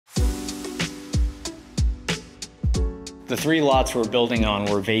The 3 lots we're building on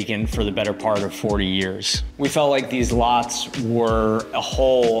were vacant for the better part of 40 years. We felt like these lots were a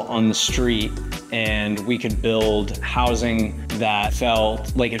hole on the street, and we could build housing that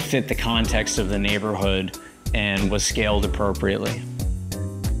felt like it fit the context of the neighborhood and was scaled appropriately.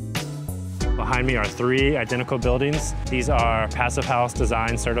 Behind me are 3 identical buildings. These are Passive House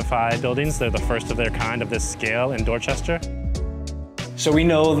Design certified buildings. They're the first of their kind of this scale in Dorchester. So we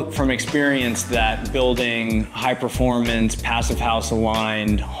know from experience that building high-performance, passive house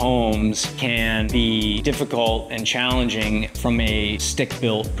aligned homes can be difficult and challenging from a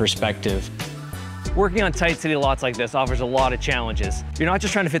stick-built perspective. Working on tight city lots like this offers a lot of challenges. You're not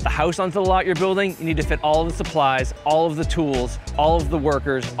just trying to fit the house onto the lot you're building, you need to fit all of the supplies, all of the tools, all of the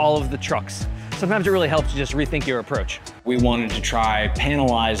workers, all of the trucks. Sometimes it really helps to just rethink your approach. We wanted to try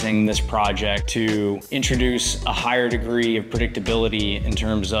panelizing this project to introduce a higher degree of predictability in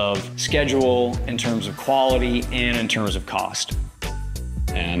terms of schedule, in terms of quality, and in terms of cost.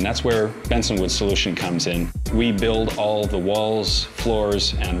 And that's where Bensonwood's solution comes in. We build all the walls,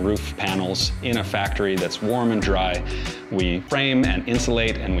 floors, and roof panels in a factory that's warm and dry. We frame and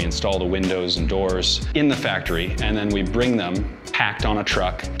insulate, and we install the windows and doors in the factory, and then we bring them packed on a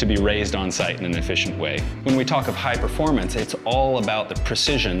truck to be raised on site in an efficient way. When we talk of high performance, it's all about the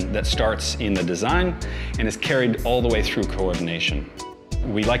precision that starts in the design and is carried all the way through coordination.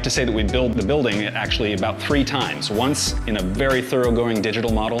 We like to say that we build the building actually about 3 times. Once in a very thoroughgoing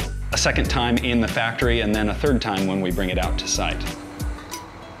digital model, a second time in the factory, and then a third time when we bring it out to site.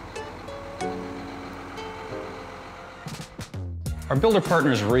 Our builder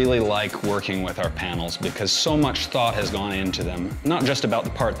partners really like working with our panels because so much thought has gone into them, not just about the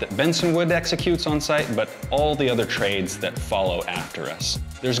part that Bensonwood executes on site, but all the other trades that follow after us.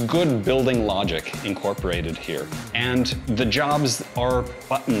 There's good building logic incorporated here, and the jobs are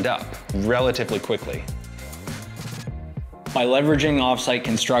buttoned up relatively quickly. By leveraging off-site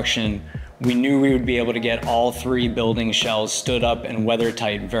construction, we knew we would be able to get all 3 building shells stood up and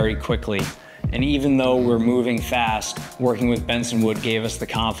weather-tight very quickly. And even though we're moving fast, working with Bensonwood gave us the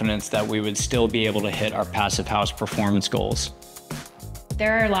confidence that we would still be able to hit our passive house performance goals.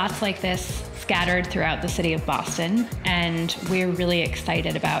 There are lots like this scattered throughout the city of Boston, and we're really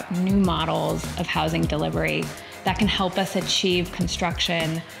excited about new models of housing delivery that can help us achieve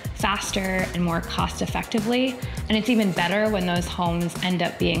construction faster and more cost effectively. And it's even better when those homes end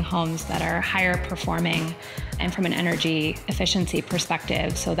up being homes that are higher performing and from an energy efficiency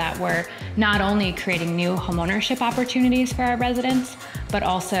perspective, so that we're not only creating new homeownership opportunities for our residents, but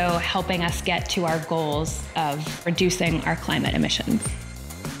also helping us get to our goals of reducing our climate emissions.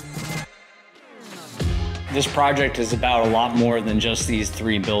 This project is about a lot more than just these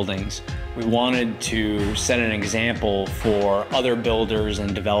 3 buildings. We wanted to set an example for other builders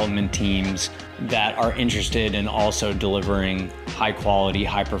and development teams that are interested in also delivering high quality,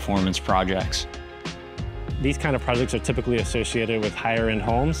 high performance projects. These kind of projects are typically associated with higher end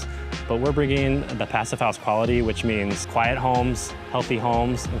homes, but we're bringing the passive house quality, which means quiet homes, healthy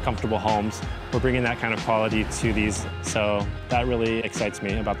homes, and comfortable homes. We're bringing that kind of quality to these, so that really excites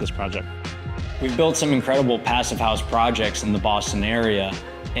me about this project. We've built some incredible passive house projects in the Boston area,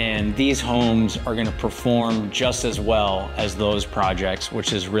 and these homes are going to perform just as well as those projects,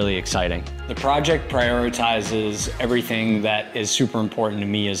 which is really exciting. The project prioritizes everything that is super important to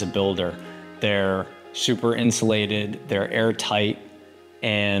me as a builder. They're super insulated, they're airtight,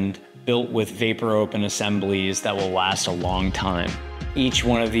 and built with vapor open assemblies that will last a long time. Each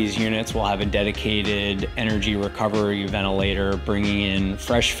one of these units will have a dedicated energy recovery ventilator bringing in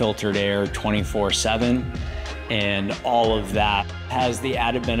fresh filtered air 24/7, and all of that has the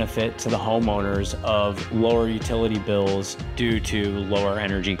added benefit to the homeowners of lower utility bills due to lower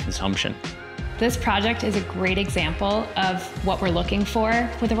energy consumption. This project is a great example of what we're looking for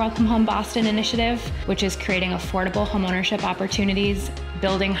with the Welcome Home Boston initiative, which is creating affordable homeownership opportunities,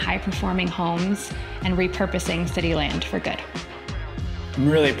 building high-performing homes, and repurposing city land for good. I'm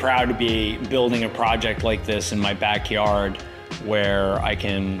really proud to be building a project like this in my backyard where I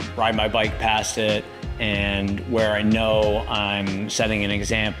can ride my bike past it and where I know I'm setting an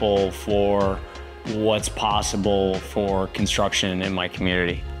example for what's possible for construction in my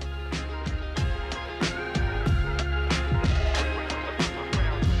community.